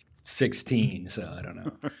like 16, so I don't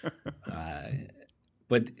know.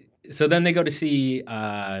 But so then they go to see.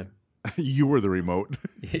 You were the remote.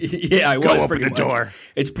 Yeah, I was. Go open the door.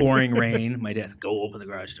 It's pouring rain. My dad, go open the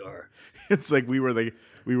garage door. It's like we were the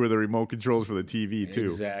remote controls for the TV too.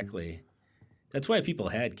 Exactly. That's why people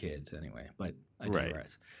had kids anyway. But I digress.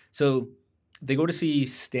 Right. So they go to see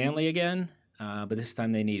Stanley again, but this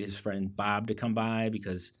time they need his friend Bob to come by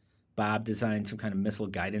because Bob designed some kind of missile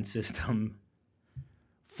guidance system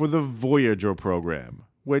for the Voyager program.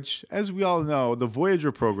 Which, as we all know, the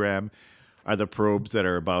Voyager program are the probes that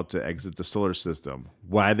are about to exit the solar system.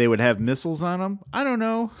 Why they would have missiles on them, I don't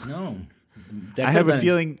know. No. I have a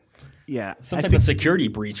feeling, some type of security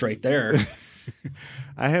breach right there.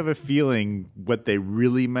 I have a feeling what they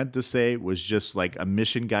really meant to say was just like a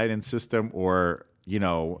mission guidance system or,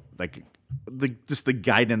 like just the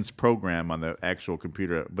guidance program on the actual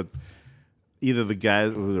computer. But either the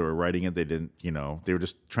guys who were writing it, they didn't, they were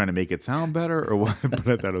just trying to make it sound better or what. But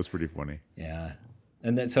I thought it was pretty funny. Yeah.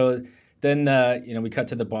 And then we cut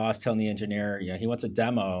to the boss telling the engineer, he wants a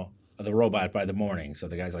demo of the robot by the morning. So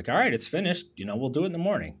the guy's like, all right, it's finished. We'll do it in the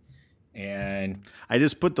morning. And I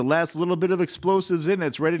just put the last little bit of explosives in.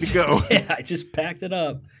 It's ready to go. Yeah, I just packed it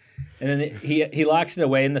up. And then he locks it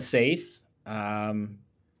away in the safe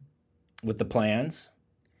with the plans.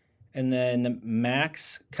 And then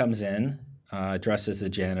Max comes in, dressed as a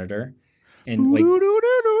janitor. And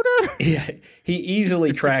he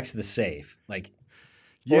easily cracks the safe. Like,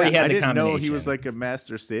 yeah, I didn't know he was like a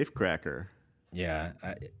master safe cracker. Yeah,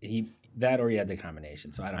 or he had the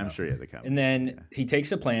combination. So I don't know. I'm sure he had the combination. And then he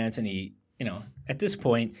takes the plants and he, at this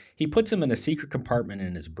point, he puts them in a secret compartment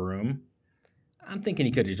in his broom. I'm thinking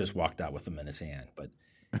he could have just walked out with them in his hand, but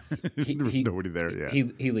There was nobody there. Yeah.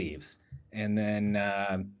 He leaves. And then,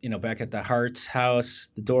 back at the Hart's house,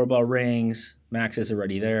 the doorbell rings. Max is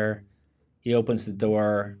already there. He opens the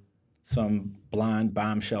door. Some blonde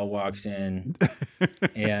bombshell walks in,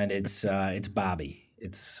 and it's Bobby.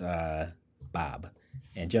 It's Bob.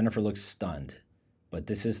 And Jennifer looks stunned. But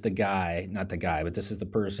this is the guy, not the guy, but this is the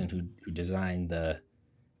person who designed the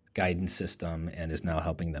guidance system and is now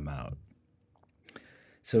helping them out.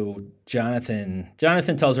 So Jonathan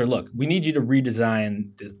tells her, look, we need you to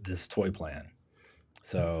redesign this toy plan.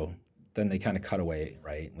 So then they kind of cut away,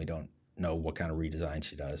 right? We don't know what kind of redesign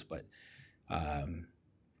she does, but and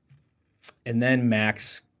then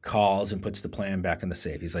Max calls and puts the plan back in the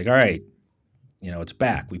safe. He's like, all right, it's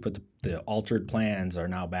back. We put the altered plans are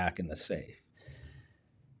now back in the safe.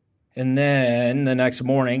 And then the next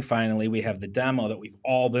morning, finally, we have the demo that we've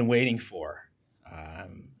all been waiting for.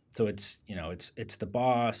 So it's the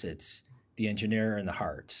boss, it's the engineer, and the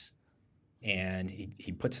Harts. And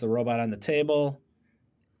he puts the robot on the table,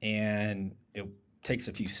 and it takes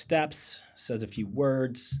a few steps, says a few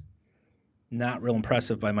words. Not real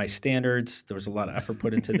impressive by my standards. There was a lot of effort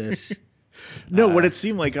put into this. No, what it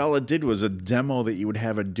seemed like all it did was a demo that you would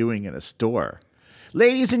have it doing in a store.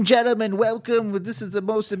 Ladies and gentlemen, welcome. This is the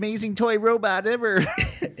most amazing toy robot ever.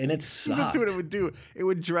 And it sucked. That's what it would do. It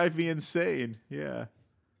would drive me insane. Yeah.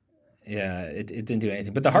 Yeah, it didn't do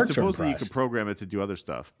anything. But the Harts are impressed. Supposedly you could program it to do other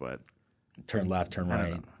stuff, but... Turn left, turn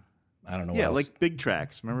right. I don't know what Yeah, else. like Big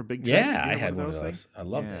Tracks. Remember Big Tracks? Yeah, I had one of those. Things? I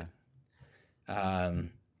loved it.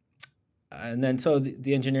 And then so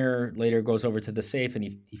the engineer later goes over to the safe and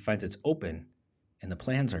he finds it's open and the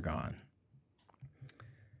plans are gone.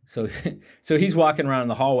 So he's walking around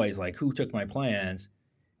the hallways like, who took my plans?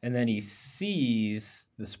 And then he sees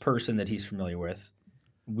this person that he's familiar with.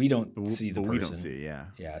 We don't see the person. We don't see it, yeah.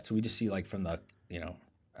 Yeah, so we just see like from the, I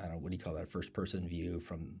don't know, what do you call that, first person view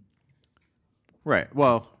from... Right,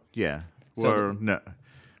 well, yeah. So no,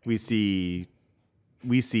 we see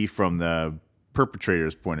from the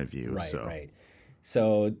perpetrator's point of view. Right, so. right.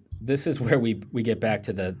 So this is where we get back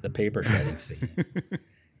to the paper shredding scene.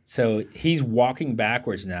 So he's walking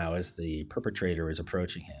backwards now as the perpetrator is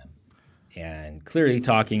approaching him and clearly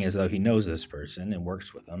talking as though he knows this person and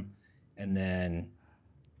works with them, and then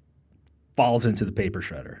falls into the paper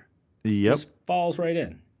shredder. Yep. Just falls right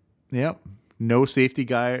in. Yep. No safety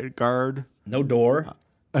guard. No door.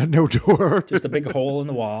 No door. Just a big hole in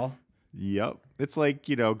the wall. Yep. It's like,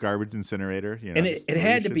 garbage incinerator. And it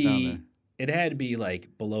had to be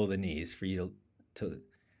like below the knees for you to.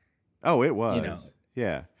 Oh, it was.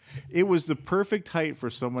 Yeah. It was the perfect height for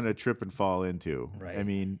someone to trip and fall into. Right. I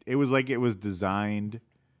mean, it was like it was designed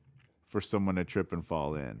for someone to trip and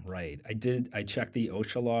fall in. Right. I checked the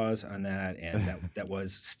OSHA laws on that, and that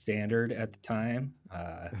was standard at the time.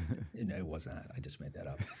 It was not. I just made that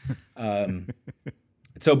up.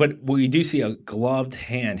 But we do see a gloved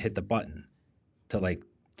hand hit the button to like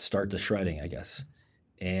start the shredding, I guess.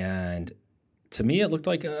 And to me, it looked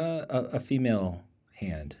like a female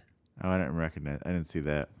hand. Oh, I didn't recognize. I didn't see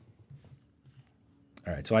that.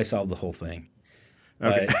 All right, so I solved the whole thing.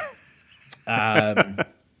 Okay.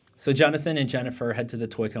 But, so Jonathan and Jennifer head to the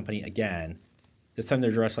toy company again. This time they're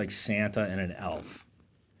dressed like Santa and an elf.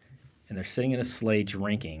 And they're sitting in a sleigh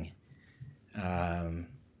drinking. And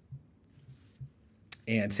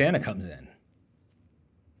Santa comes in.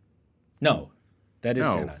 No, that is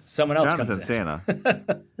Santa. Someone else comes in.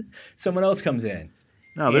 Santa. Someone else comes in.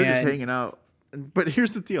 No, they're just hanging out. But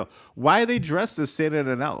here's the deal. Why are they dressed as Santa and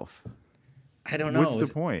an elf? I don't know. What's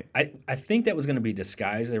the point? I think that was going to be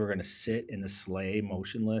disguised. They were going to sit in the sleigh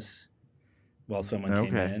motionless while someone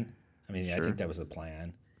came in. I mean, sure. I think that was the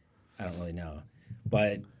plan. I don't really know.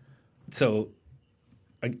 But so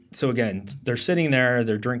again, they're sitting there,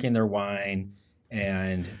 they're drinking their wine,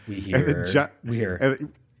 and we hear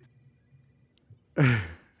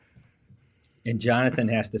and Jonathan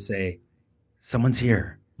has to say, someone's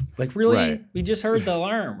here. Like, really? Right. We just heard the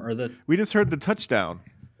alarm we just heard the touchdown.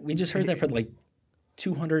 We just heard that for like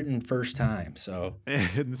 201st time. So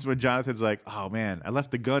and this is when Jonathan's like, oh man, I left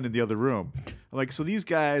the gun in the other room. I'm like, so these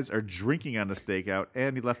guys are drinking on a stakeout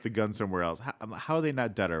and he left the gun somewhere else. How are they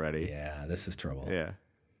not dead already? Yeah, this is trouble. Yeah.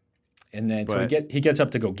 And then so he gets up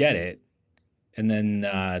to go get it. And then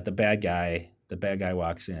the bad guy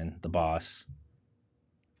walks in, the boss.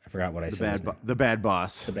 I forgot what I said. The bad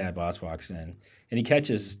boss. The bad boss walks in and he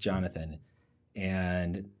catches Jonathan,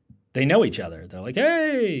 and they know each other. They're like,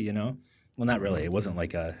 hey, Well, not really. It wasn't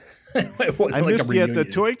like a. It wasn't I missed you at the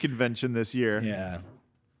toy convention this year. Yeah,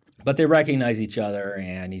 but they recognize each other,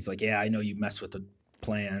 and he's like, "Yeah, I know you messed with the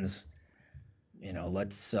plans.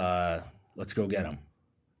 Let's go get them."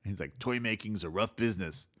 He's like, toy making's a rough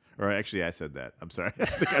business. Or actually, I said that. I'm sorry. I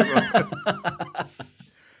think I wrote that.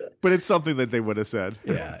 But it's something that they would have said.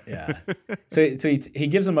 Yeah. So he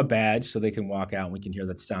gives them a badge so they can walk out, and we can hear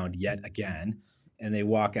that sound yet again. And they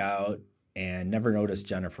walk out and never notice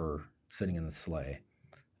Jennifer sitting in the sleigh.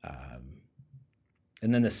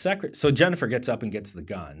 And then so Jennifer gets up and gets the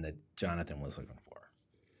gun that Jonathan was looking for.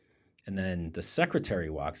 And then the secretary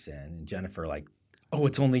walks in, and Jennifer, like, oh,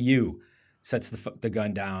 it's only you, sets the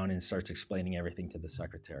gun down and starts explaining everything to the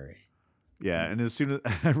secretary. Yeah, and as soon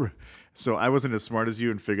as so I wasn't as smart as you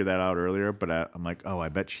and figured that out earlier, but I'm like, oh, I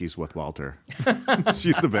bet she's with Walter.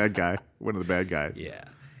 She's the bad guy, one of the bad guys. Yeah,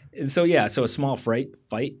 and so a small fight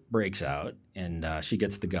breaks out, and she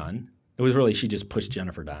gets the gun. It was really she just pushed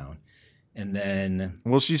Jennifer down, and then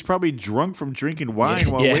she's probably drunk from drinking wine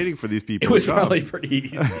while waiting for these people. It was probably pretty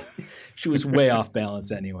easy. She was way off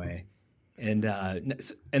balance anyway. And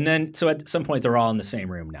then at some point they're all in the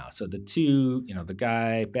same room now. So the two,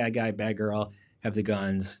 the bad guy, bad girl have the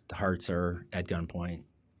guns. The Harts are at gunpoint,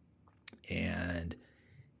 and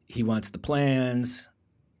he wants the plans.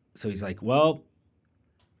 So he's like, "Well,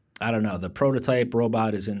 I don't know. The prototype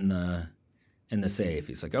robot is in the safe."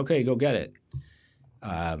 He's like, "Okay, go get it."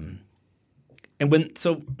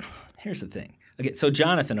 Here's the thing. Okay, so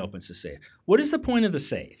Jonathan opens the safe. What is the point of the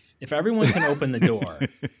safe if everyone can open the door?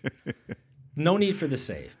 No need for the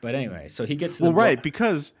safe. But anyway, so he gets the right,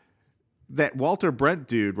 because that Walter Brent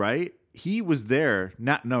dude, right? He was there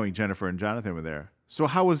not knowing Jennifer and Jonathan were there. So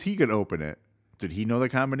how was he going to open it? Did he know the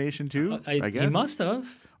combination too? I guess. He must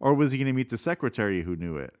have. Or was he going to meet the secretary who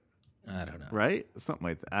knew it? I don't know. Right? Something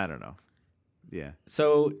like that. I don't know. Yeah.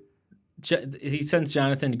 So he sends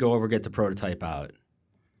Jonathan to go over get the prototype out.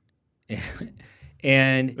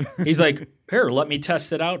 And he's like, "Here, let me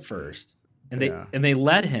test it out first." And they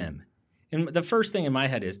let him. And the first thing in my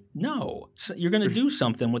head is, no, you're going to do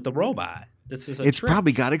something with the robot. This is It's trick.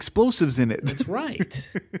 Probably got explosives in it. That's right.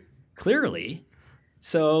 Clearly.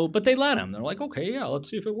 So, but they let him. They're like, okay, yeah, let's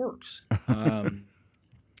see if it works.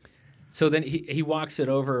 So then he walks it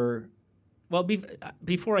over. Well,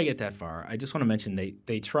 before I get that far, I just want to mention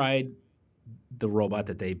they tried the robot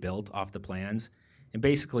that they built off the plans. And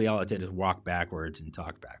basically all it did is walk backwards and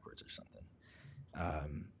talk backwards or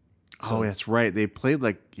something. So that's right. They played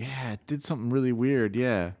it did something really weird.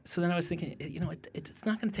 Yeah. So then I was thinking, it's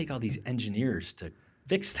not going to take all these engineers to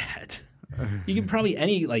fix that. You can probably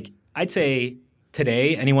I'd say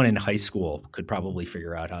today, anyone in high school could probably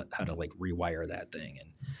figure out how to rewire that thing.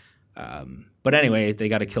 And but anyway, they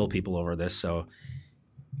got to kill people over this. So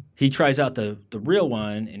he tries out the real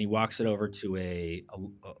one, and he walks it over to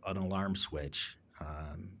an alarm switch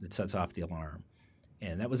that sets off the alarm.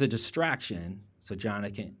 And that was a distraction. So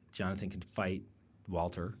Jonathan can fight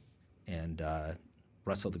Walter and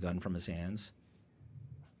wrestle the gun from his hands.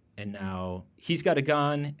 And now he's got a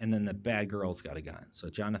gun, and then the bad girl's got a gun. So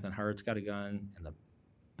Jonathan Hart's got a gun, and the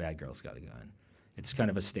bad girl's got a gun. It's kind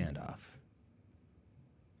of a standoff.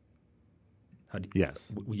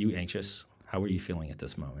 Yes. Were you anxious? How were you feeling at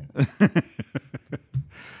this moment?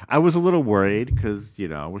 I was a little worried because,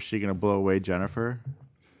 was she going to blow away Jennifer?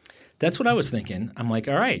 That's what I was thinking. I'm like,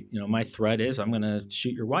 all right, my threat is I'm going to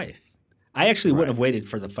shoot your wife. I actually wouldn't have waited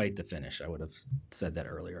for the fight to finish. I would have said that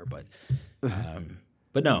earlier, but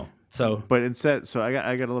no. So, but instead, I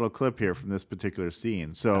got a little clip here from this particular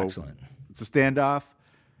scene. So excellent. It's a standoff.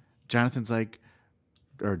 Jonathan's like,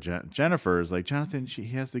 or Jennifer's like, Jonathan, he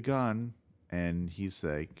has the gun, and he's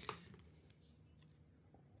like.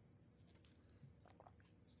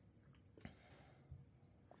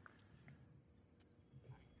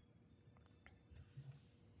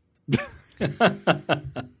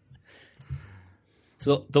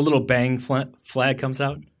 So the little bang flag comes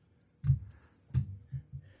out.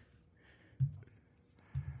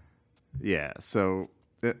 Yeah. So,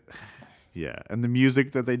 and the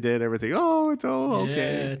music that they did, everything. Oh, it's all okay.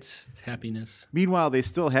 Yeah, it's happiness. Meanwhile, they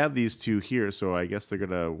still have these two here, so I guess they're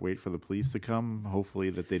gonna wait for the police to come. Hopefully,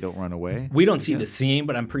 that they don't run away. We don't see the scene,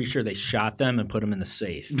 but I'm pretty sure they shot them and put them in the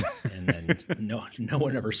safe, and then no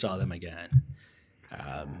one ever saw them again.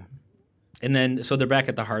 And then, so they're back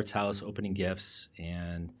at the Hart's house opening gifts,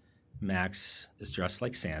 and Max is dressed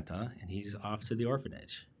like Santa, and he's off to the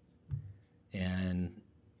orphanage. And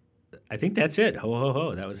I think that's it. Ho, ho,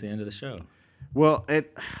 ho. That was the end of the show. Well,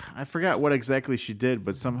 I forgot what exactly she did,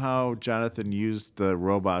 but somehow Jonathan used the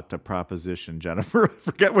robot to proposition Jennifer. I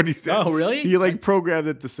forget what he said. Oh, really? He programmed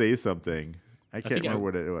it to say something. I can't remember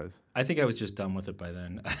what it was. I think I was just done with it by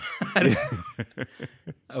then.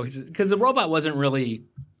 Because the robot wasn't really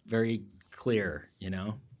very clear,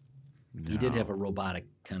 No. He did have a robotic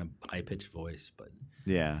kind of high-pitched voice, but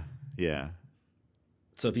yeah.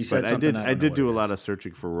 So if you said But something, I did do a lot of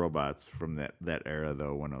searching for robots from that era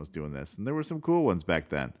though when I was doing this, and there were some cool ones back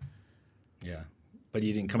then. Yeah, but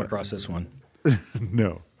you didn't come across this one.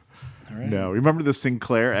 No. All right. No. Remember the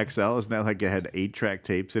Sinclair XL? Isn't that like it had 8-track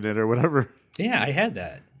tapes in it or whatever? Yeah, I had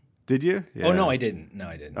that. Did you? Yeah. Oh no, I didn't. No,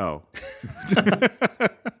 I didn't. Oh.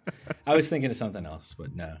 I was thinking of something else,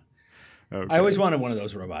 but no. Okay. I always wanted one of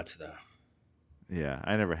those robots though. Yeah,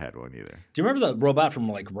 I never had one either. Do you remember the robot from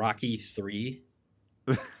like Rocky 3?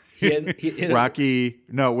 Rocky.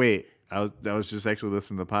 No, wait. I was just actually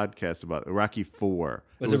listening to the podcast about Rocky 4.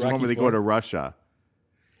 Was it it the one Rocky where they 4? go to Russia?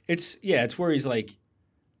 It's where he's like,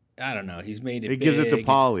 I don't know. He's made it. It gives it to big.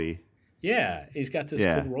 Paulie. Yeah, he's got this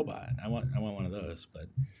Yeah. cool robot. I want one of those, but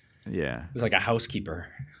Yeah. it was like a housekeeper.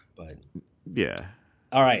 But Yeah.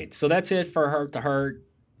 all right, so that's it for Heart to Heart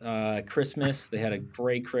Christmas. They had a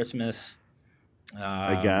great Christmas.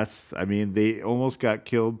 I guess. I mean, they almost got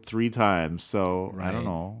killed 3 times, so I Right. don't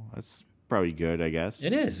know. That's probably good, I guess.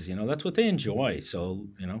 It is, that's what they enjoy. So,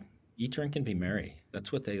 eat, drink, and be merry.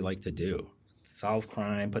 That's what they like to do. Solve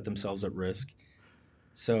crime, put themselves at risk.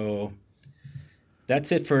 So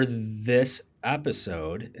that's it for this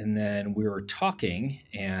episode. And then we were talking,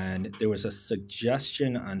 and there was a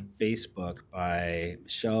suggestion on Facebook by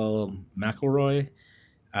Michelle McElroy,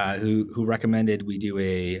 who recommended we do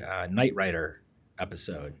a Knight Rider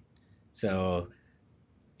episode. So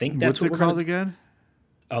I think that's What's it what called again?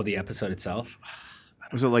 Oh, the episode itself?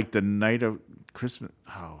 Was it like the night of Christmas?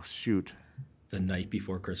 Oh, shoot. The night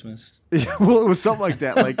before Christmas? Well, it was something like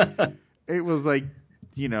that. Like, it was like,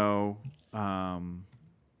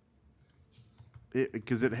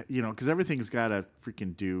 because because everything's got to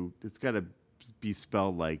freaking it's got to be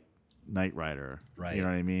spelled like Knight Rider. Right. You know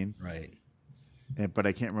what I mean? Right. But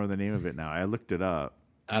I can't remember the name of it now. I looked it up.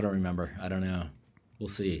 I don't remember. I don't know. We'll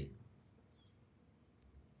see.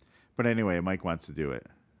 But anyway, Mike wants to do it.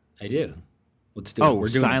 I do. Let's do it. We're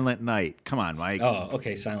doing Silent Night. Come on, Mike. Oh,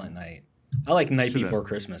 okay. Silent Night. I like Night Before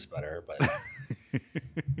Christmas better, but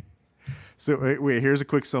So wait, here's a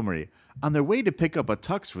quick summary. On their way to pick up a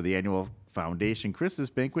tux for the annual Foundation Christmas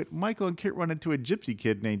banquet, Michael and Kit run into a gypsy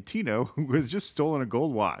kid named Tino who has just stolen a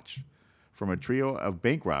gold watch from a trio of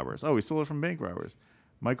bank robbers. Oh, he stole it from bank robbers.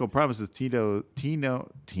 Michael promises Tino's,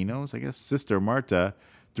 I guess, sister Marta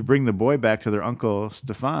to bring the boy back to their uncle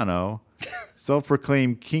Stefano,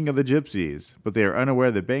 self-proclaimed king of the gypsies. But they are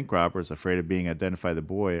unaware that bank robbers, afraid of being identified by the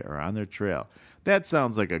boy, are on their trail. That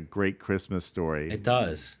sounds like a great Christmas story. it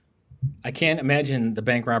does. I can't imagine the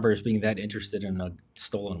bank robbers being that interested in a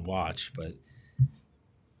stolen watch, but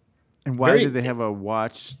And why did they have a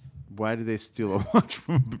watch? Why did they steal a watch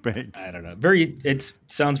from the bank? I don't know. It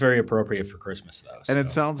sounds very appropriate for Christmas, though. And it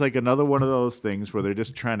sounds like another one of those things where they're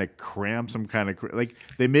just trying to cram some kind of like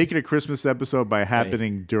they make it a Christmas episode by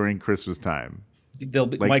happening during Christmas time.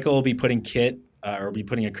 Michael will be putting Kit or be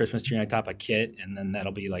putting a Christmas tree on top of Kit, and then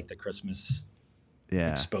that'll be like the Christmas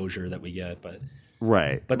exposure that we get. But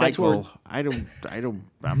right, but Michael, that's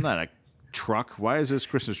I'm not a truck. Why is this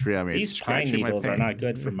Christmas tree on me? These pine needles are not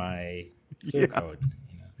good for my clear code.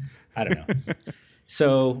 I don't know.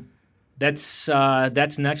 So that's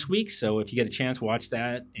next week. So if you get a chance, watch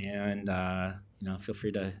that, and feel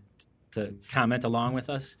free to comment along with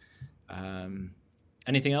us.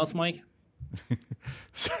 Anything else, Mike?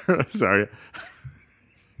 Sorry.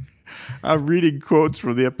 I'm reading quotes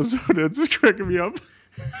from the episode. It's just cracking me up.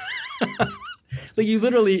 Like you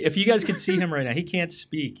literally, if you guys could see him right now, he can't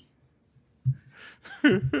speak.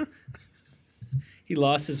 He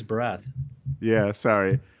lost his breath. Yeah,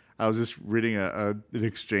 sorry. I was just reading an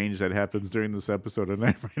exchange that happens during this episode of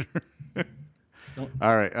Knight Rider.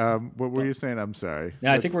 All right. What were you saying? I'm sorry.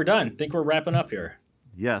 Yeah, I think we're done. I think we're wrapping up here.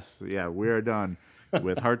 Yes. Yeah, we are done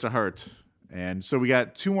with Heart to Heart. And so we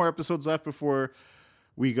got 2 more episodes left before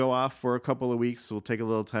we go off for a couple of weeks. So we'll take a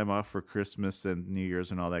little time off for Christmas and New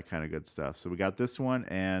Year's and all that kind of good stuff. So we got this one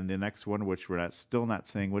and the next one, which we're still not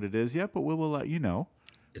saying what it is yet, but we will let you know.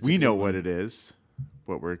 We know what it is,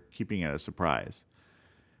 but we're keeping it a surprise.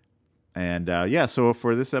 And so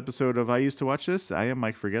for this episode of I Used to Watch This, I am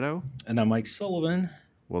Mike Forgetto. And I'm Mike Sullivan.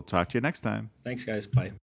 We'll talk to you next time. Thanks, guys.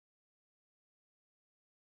 Bye.